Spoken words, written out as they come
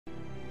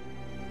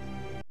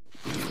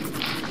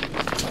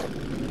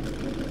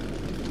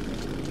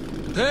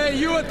Hey,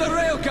 you at the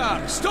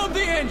railcar! Stop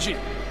the engine!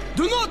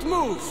 Do not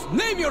move!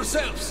 Name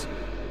yourselves!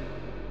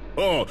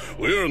 Oh,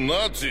 we're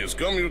Nazis,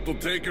 come here to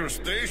take your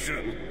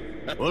station.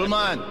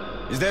 Ullman,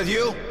 is that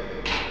you?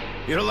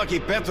 You're lucky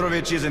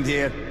Petrovich isn't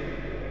here.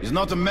 He's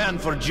not a man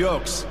for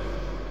jokes.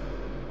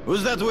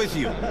 Who's that with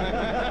you?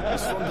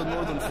 He's from the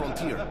northern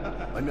frontier.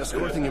 I'm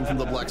escorting him from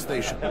the Black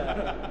Station.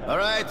 All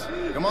right,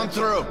 come on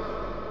through.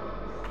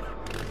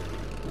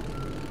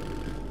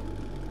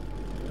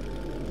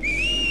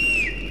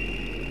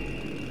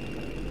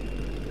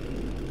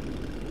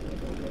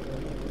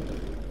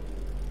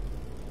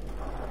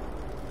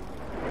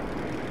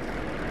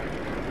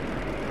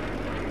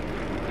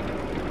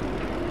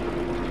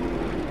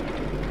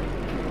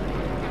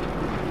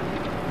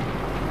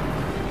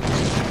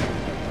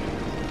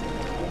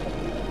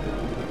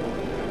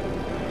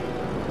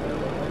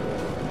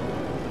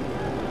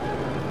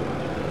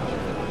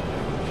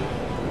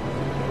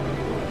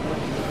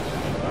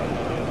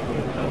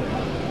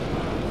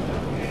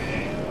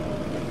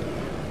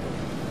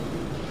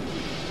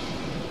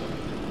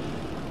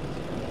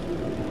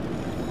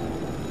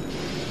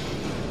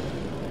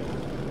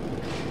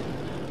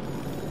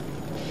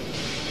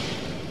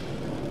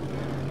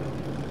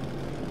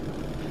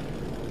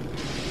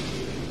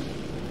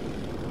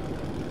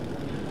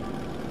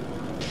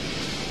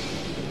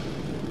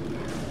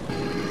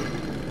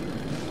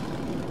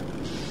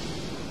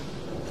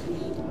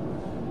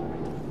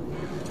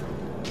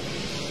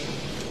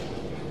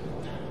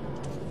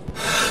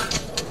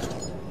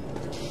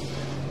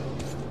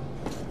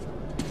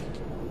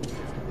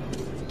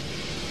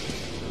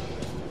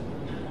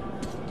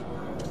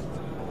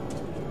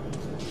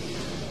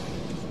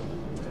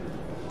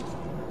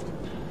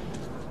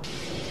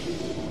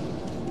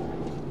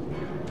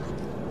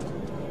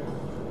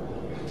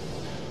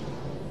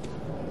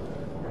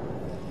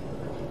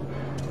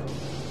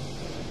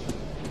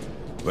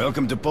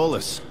 Welcome to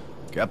Polis,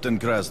 Captain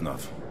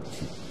Krasnov.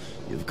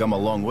 You've come a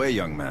long way,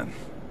 young man.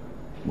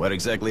 Where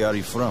exactly are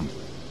you from?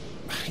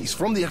 He's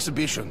from the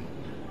exhibition.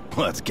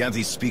 What, can't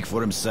he speak for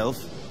himself?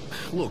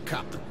 Look,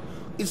 Captain,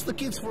 it's the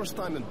kid's first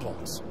time in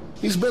Polis.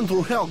 He's been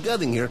through hell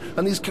getting here,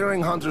 and he's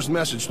carrying Hunter's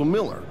message to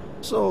Miller.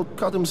 So,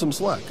 cut him some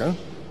slack, huh?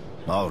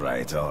 All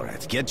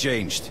right. Get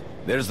changed.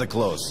 There's the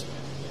clothes.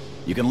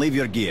 You can leave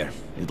your gear.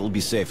 It'll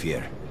be safe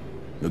here.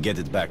 You'll get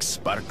it back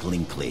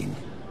sparkling clean.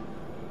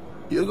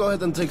 You go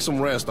ahead and take some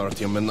rest,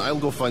 Artyom, and I'll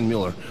go find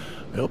Miller.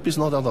 I hope he's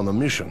not out on a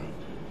mission.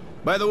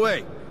 By the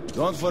way,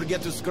 don't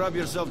forget to scrub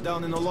yourself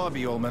down in the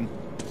lobby, Ullman.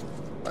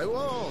 I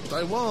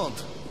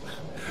won't.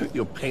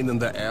 You pain in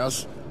the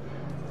ass.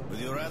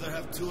 Would you rather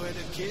have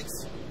two-headed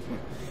kids?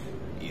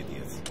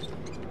 Idiot.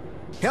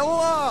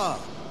 Hello!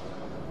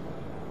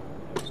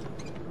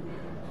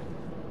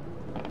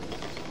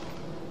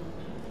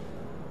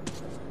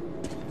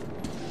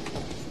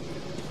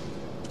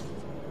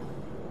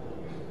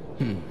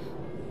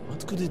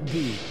 What could it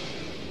be?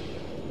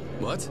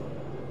 What?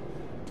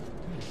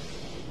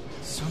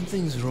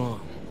 Something's wrong.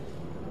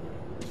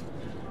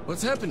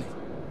 What's happening?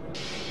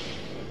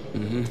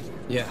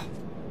 Yeah.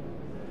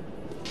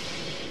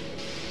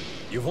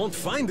 You won't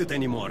find it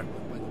anymore.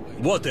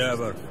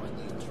 Whatever.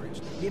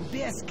 The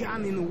best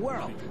gun in the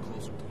world.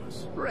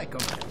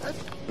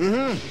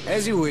 Recommend.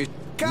 As you wish.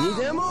 Come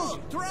Need ammo?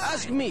 on, try.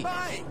 Ask me.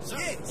 Fine.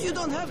 Yes. You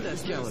don't have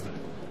that caliber.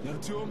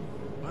 Artyom,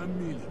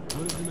 I'm Miller.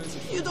 What is the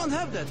message? You don't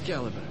have that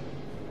caliber.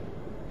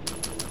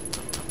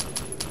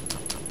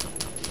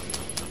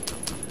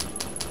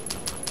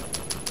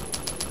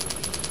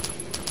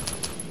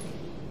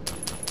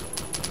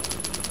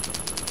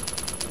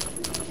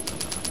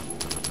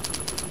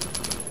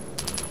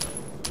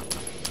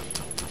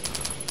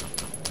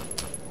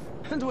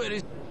 And where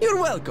is... You're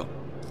welcome.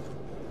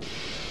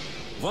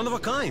 One of a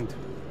kind.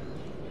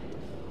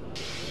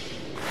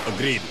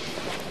 Agreed.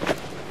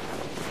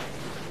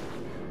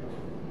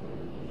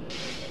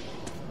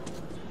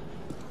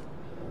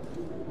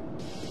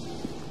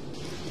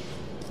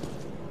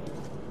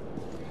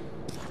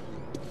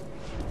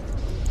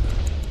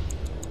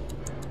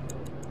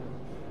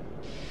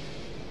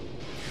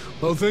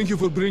 Well, thank you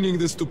for bringing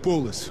this to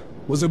Polis.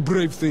 Was a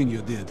brave thing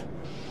you did.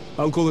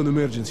 I'll call an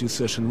emergency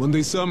session. When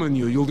they summon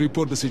you, you'll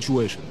report the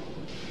situation.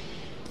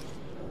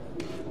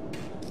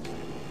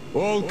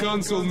 All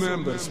council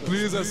members,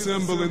 please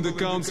assemble in the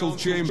council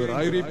chamber.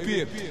 I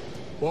repeat,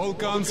 all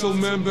council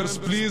members,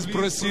 please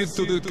proceed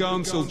to the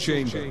council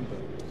chamber.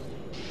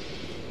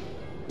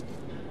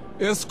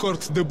 Escort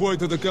the boy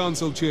to the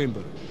council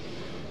chamber.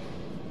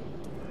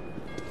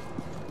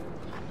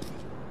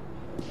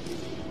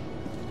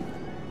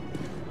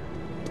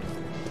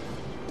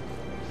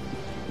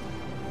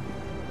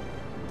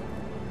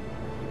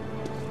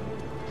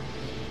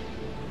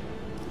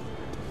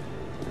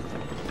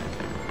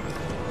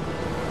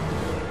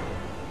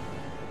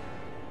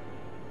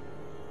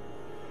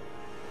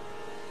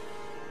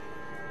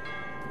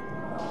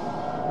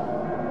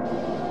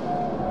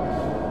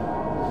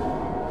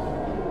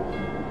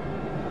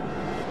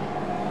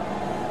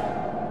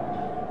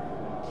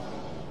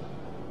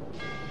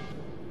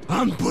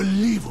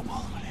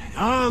 Unbelievable!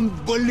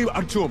 Unbelievable!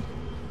 Artyom,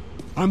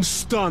 I'm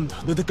stunned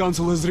that the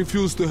Council has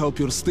refused to help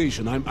your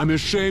station. I'm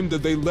ashamed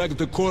that they lack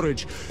the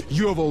courage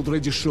you have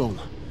already shown.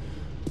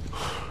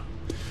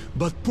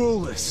 But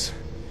Polis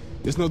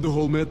is not the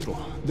whole Metro.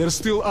 There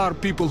still are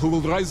people who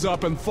will rise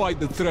up and fight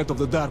the threat of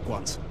the Dark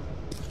Ones.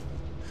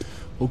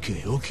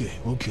 Okay.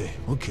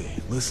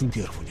 Listen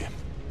carefully.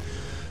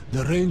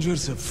 The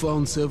Rangers have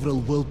found several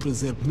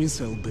well-preserved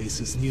missile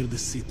bases near the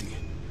city.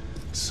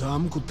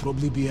 Some could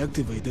probably be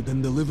activated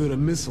and deliver a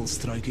missile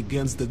strike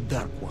against the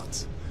Dark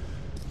Ones.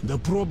 The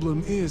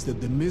problem is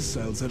that the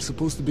missiles are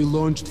supposed to be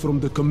launched from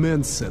the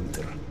command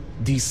center,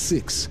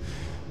 D6,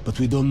 but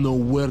we don't know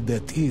where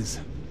that is,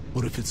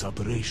 or if it's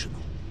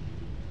operational.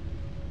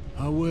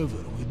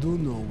 However, we do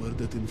know where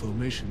that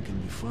information can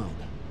be found.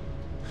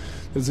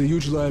 There's a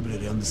huge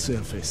library on the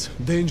surface.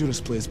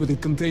 Dangerous place, but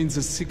it contains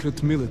a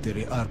secret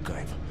military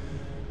archive.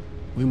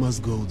 We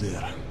must go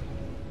there.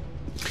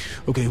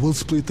 Okay, we'll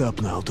split up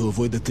now to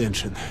avoid the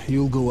tension.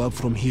 You'll go up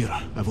from here.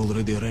 I've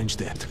already arranged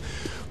that.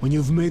 When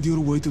you've made your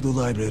way to the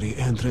library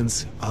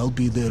entrance, I'll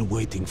be there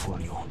waiting for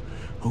you.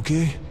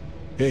 Okay?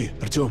 Hey,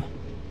 Artyom.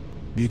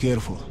 Be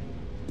careful.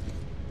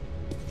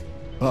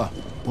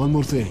 One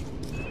more thing.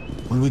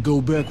 When we go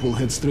back, we'll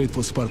head straight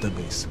for Sparta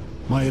base.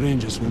 My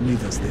rangers will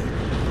meet us there.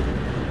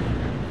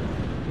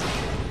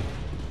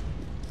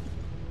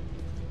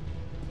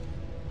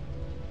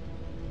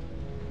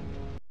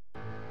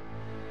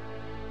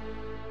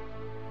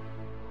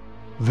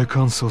 The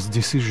Council's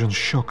decision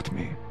shocked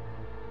me,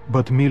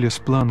 but Mile's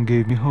plan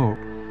gave me hope.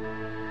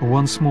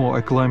 Once more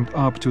I climbed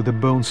up to the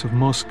bones of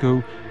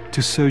Moscow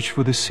to search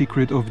for the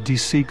secret of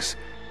D6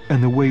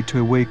 and a way to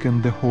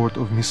awaken the horde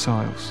of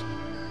missiles.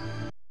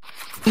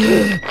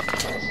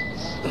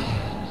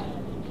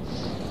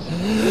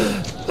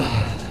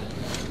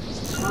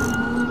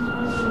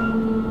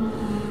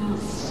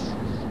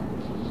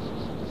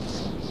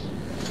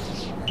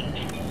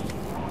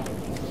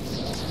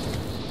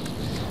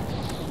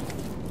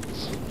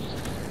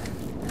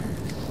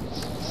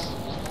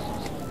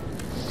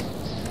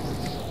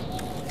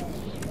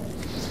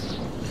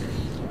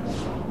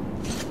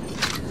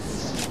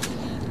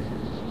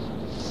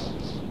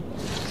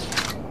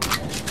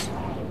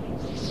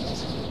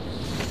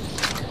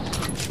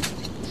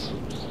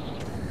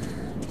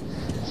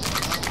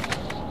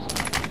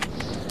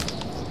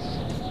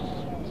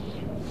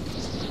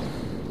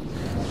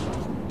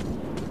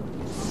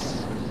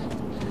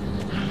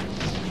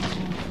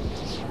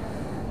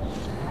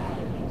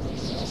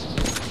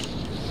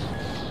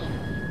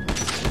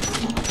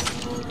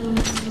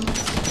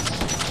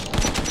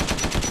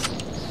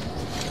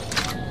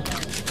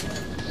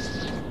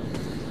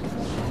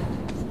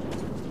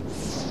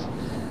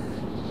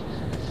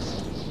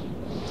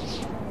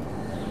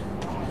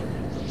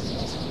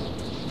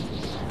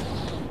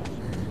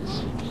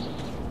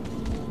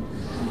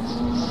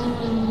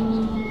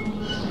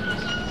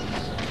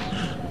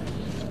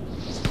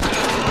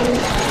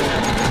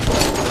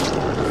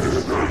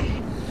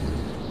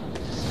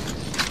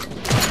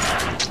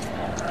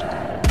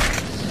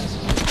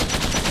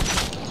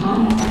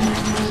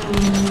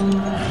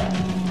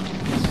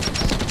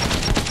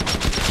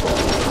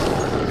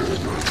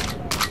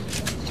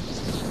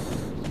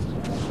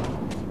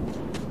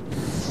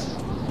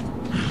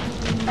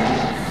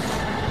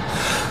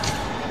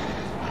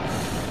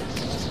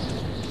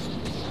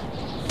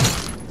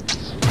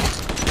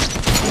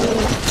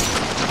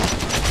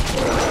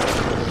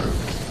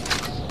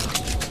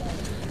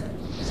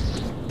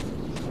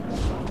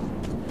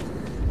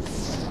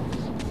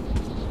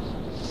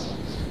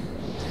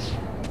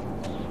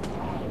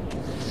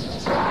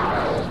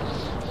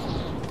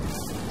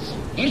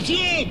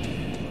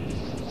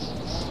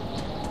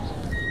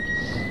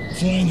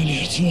 Finally,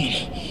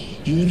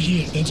 Artyom. You're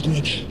here, that's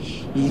good.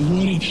 We were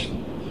worried.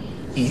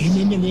 Now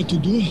remember what to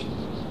do?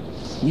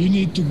 We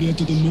need to get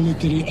to the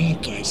military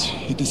archives.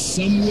 It is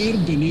somewhere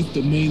beneath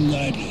the main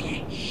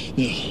library.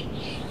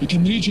 Now, we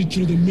can reach it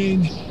through the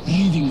main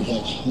reading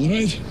hall,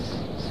 alright?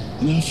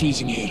 Enough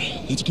freezing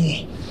here. Let's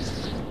go.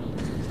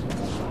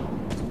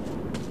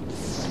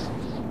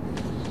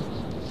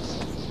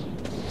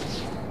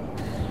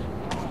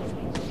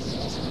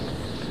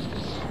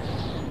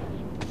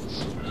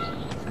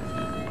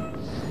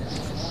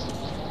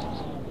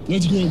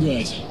 Let's go,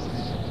 guys.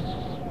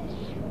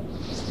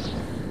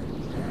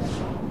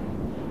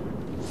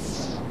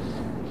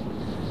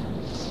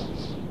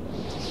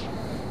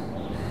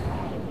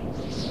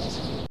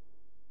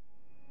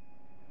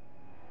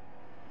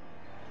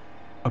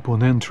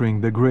 Upon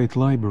entering the great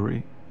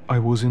library, I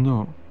was in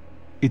awe.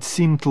 It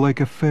seemed like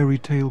a fairy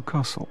tale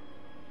castle.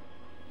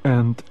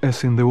 And,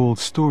 as in the old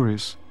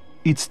stories,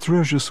 its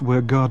treasures were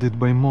guarded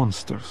by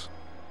monsters.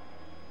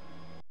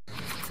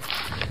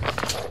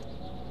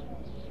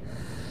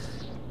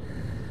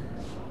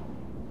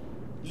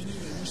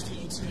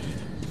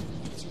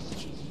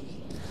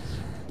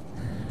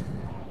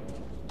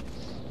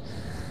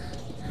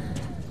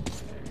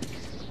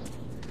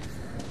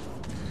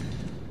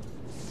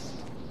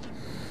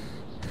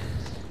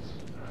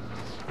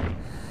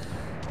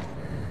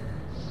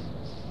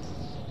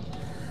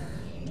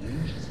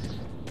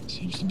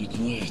 Seems to be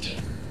quiet.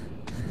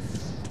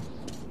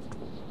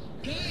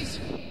 Guys,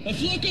 a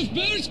flock of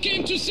birds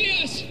came to see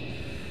us.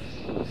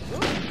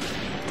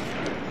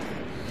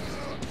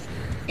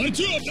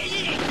 Artyom,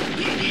 Alina,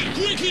 come here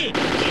quickly!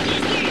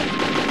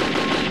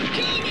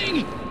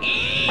 Coming!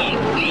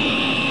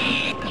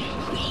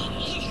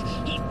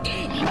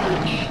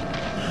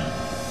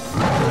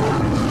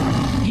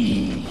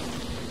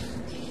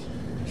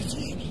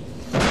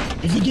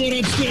 If the door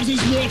upstairs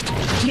is locked,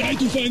 try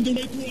to find a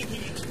way to open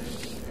it.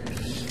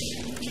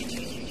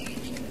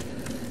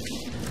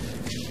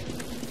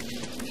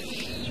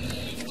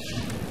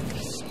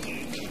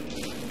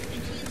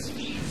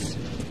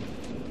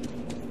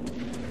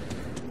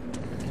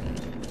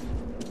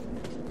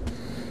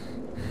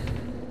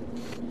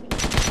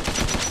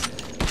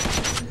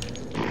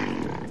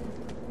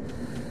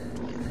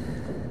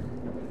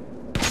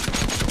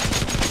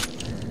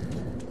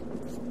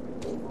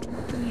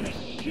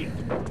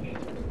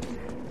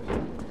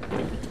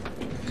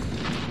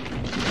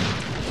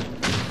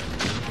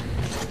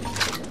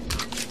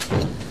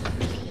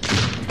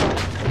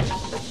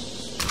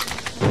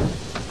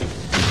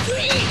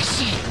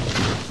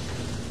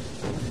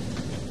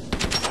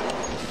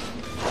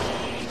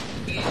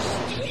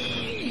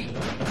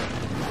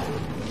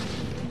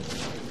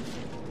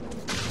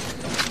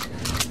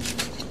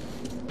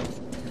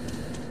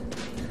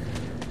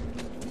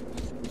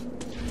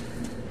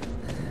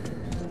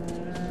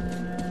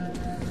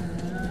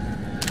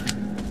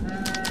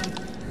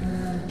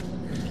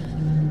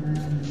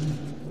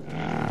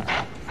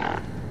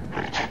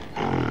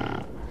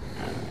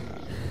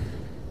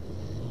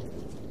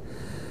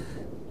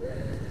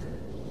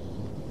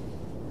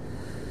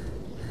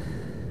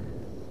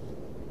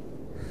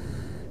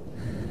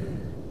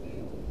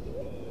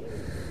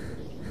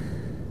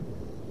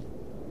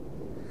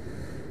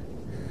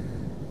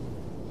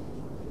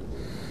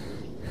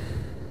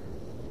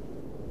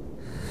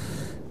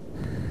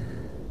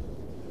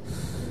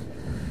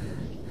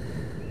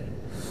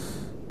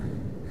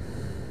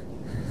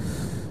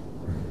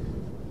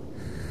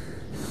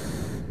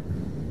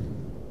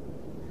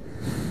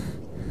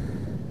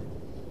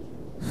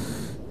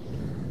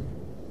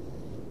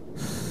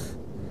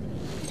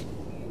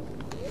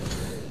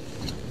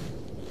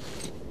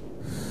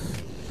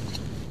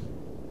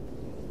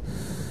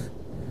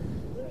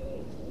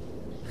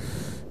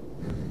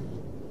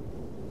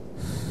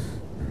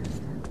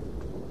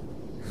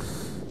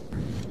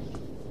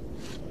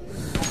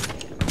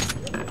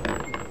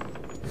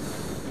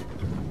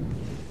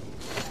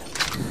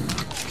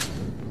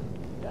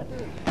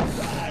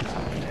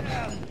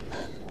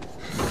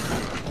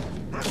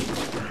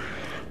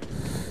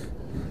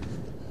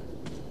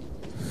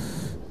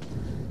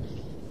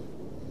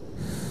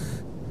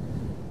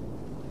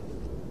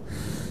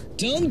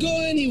 Don't go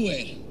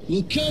anywhere.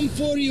 We'll come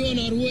for you on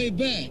our way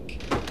back.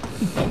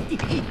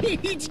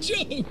 It's a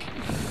joke.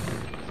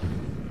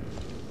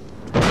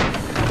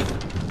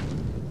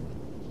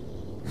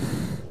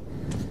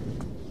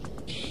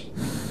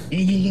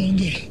 Any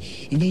longer,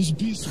 and those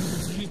beasts would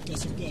have ripped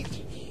us apart.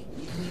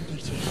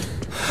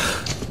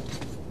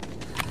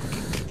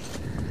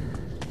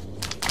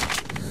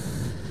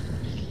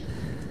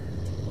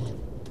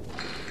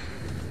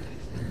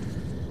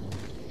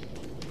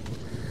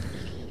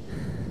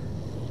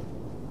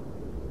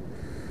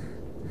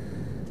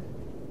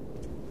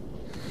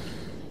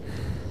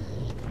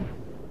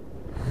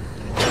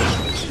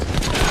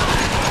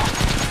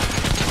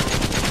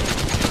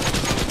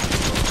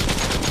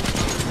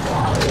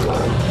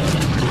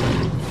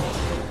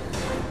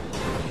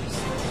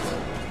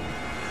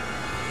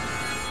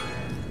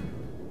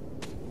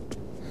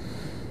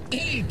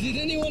 Hey, did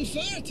anyone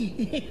fart?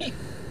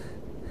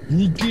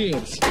 Who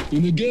cares?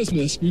 In a gas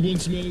mask, we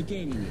won't smell it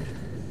anyway.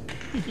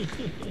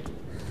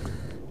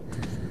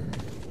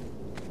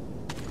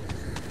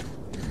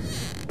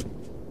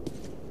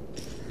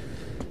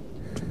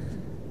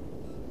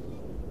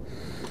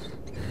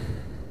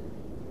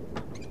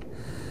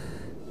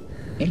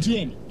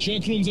 Artyom,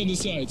 check rooms on the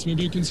sides.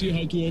 Maybe you can see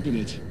how to open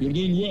it. You're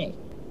doing well.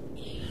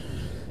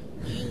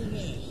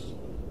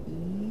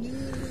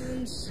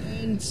 Neurons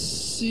and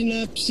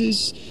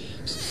synapses.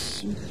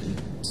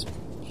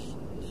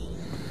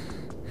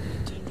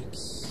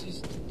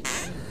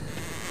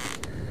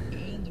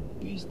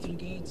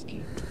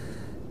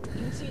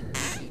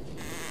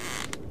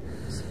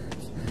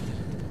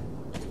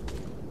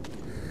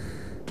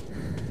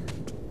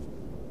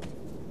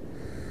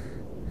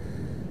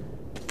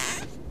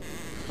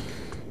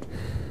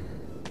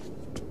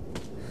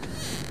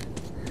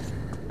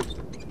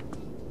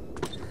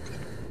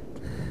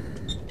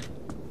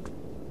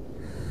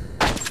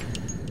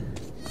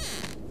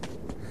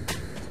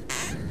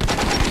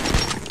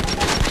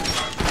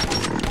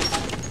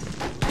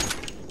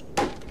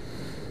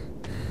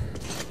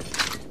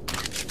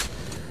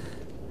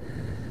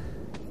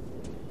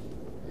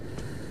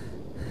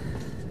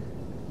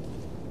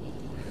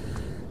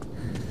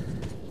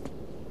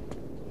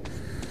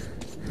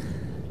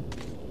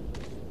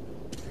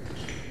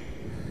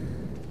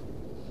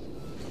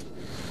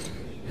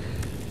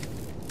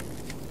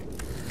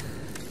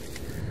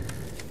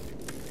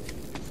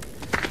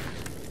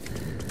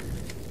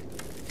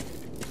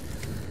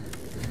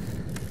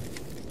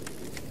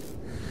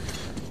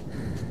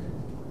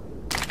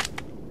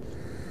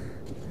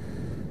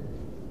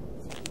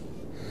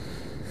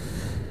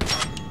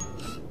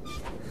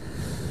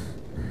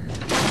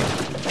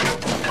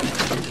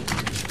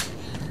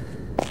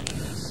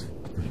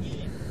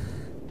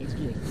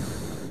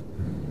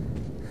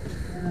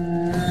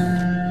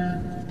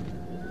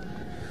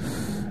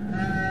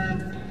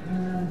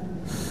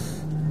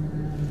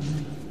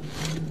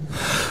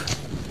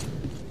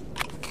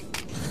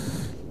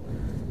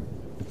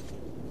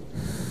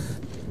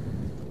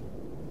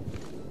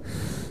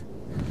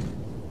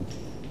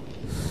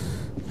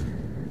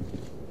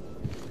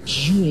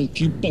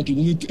 Ёлки-палки,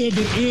 will it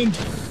ever end?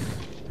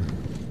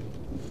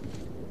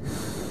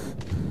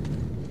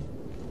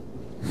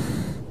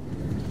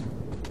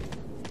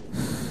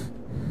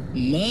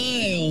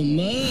 My, oh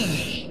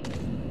my.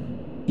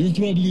 You've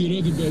probably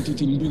read about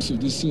it in books of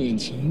the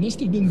saints. It must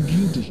have been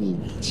beautiful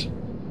once.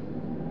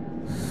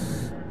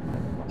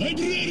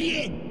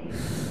 Librarian!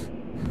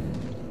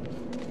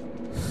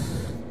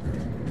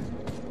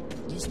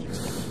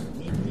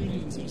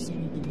 Librarians are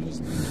some of the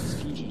most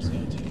dangerous creatures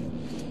out here.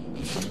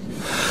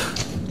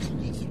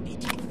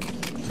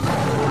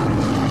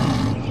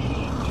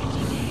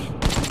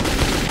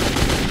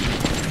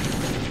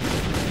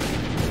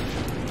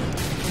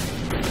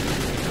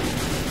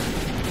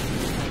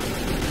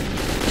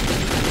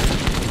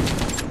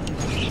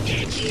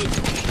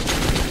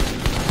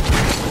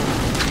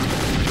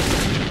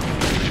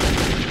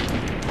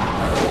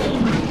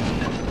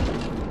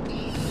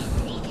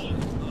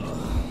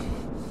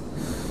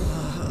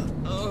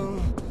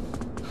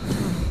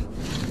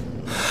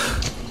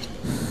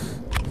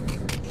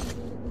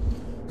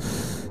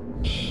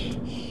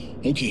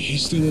 Okay,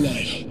 he's still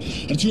alive.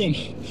 Artyom,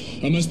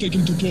 I must take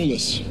him to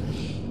Polis.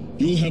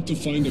 You'll have to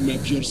find the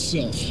map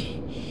yourself.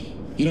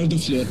 Here are the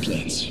floor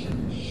plans.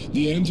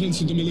 The entrance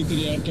to the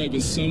military archive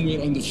is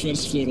somewhere on the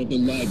first floor of the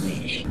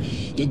library.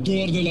 The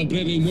door the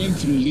librarian went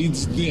through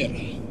leads there.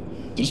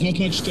 There's not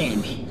much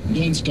time.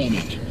 Dawn's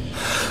coming.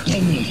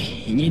 Come on,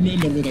 and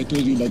remember what I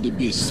told you about the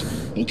beast,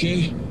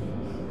 okay?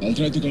 I'll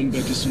try to come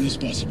back as soon as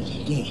possible.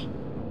 Go.